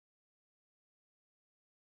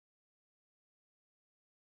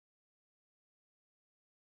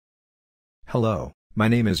Hello, my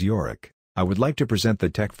name is JORC. I would like to present the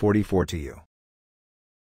TEC-44 to you.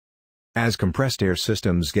 As compressed air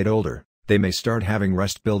systems get older, they may start having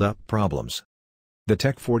rust buildup problems. The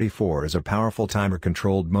TEC-44 is a powerful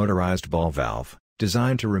timer-controlled motorized ball valve,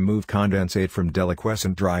 designed to remove condensate from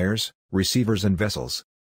deliquescent dryers, receivers and vessels.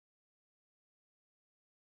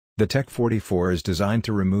 The TEC-44 is designed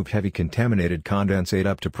to remove heavy contaminated condensate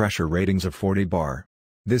up to pressure ratings of 40 bar.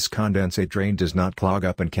 This condensate drain does not clog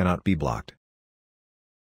up and cannot be blocked.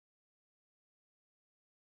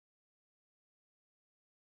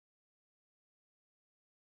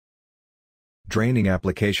 Draining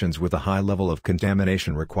applications with a high level of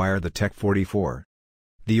contamination require the TEC-44.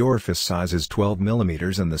 The orifice size is 12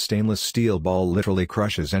 mm and the stainless steel ball literally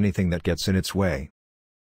crushes anything that gets in its way.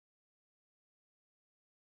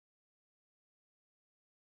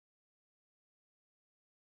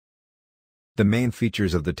 The main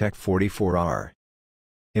features of the TEC-44 are: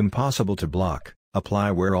 impossible to block,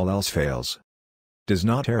 apply where all else fails. Does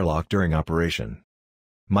not airlock during operation.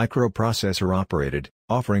 Microprocessor operated,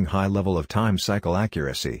 offering high level of time cycle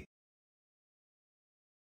accuracy.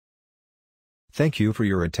 Thank you for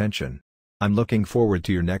your attention. I'm looking forward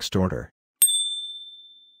to your next order.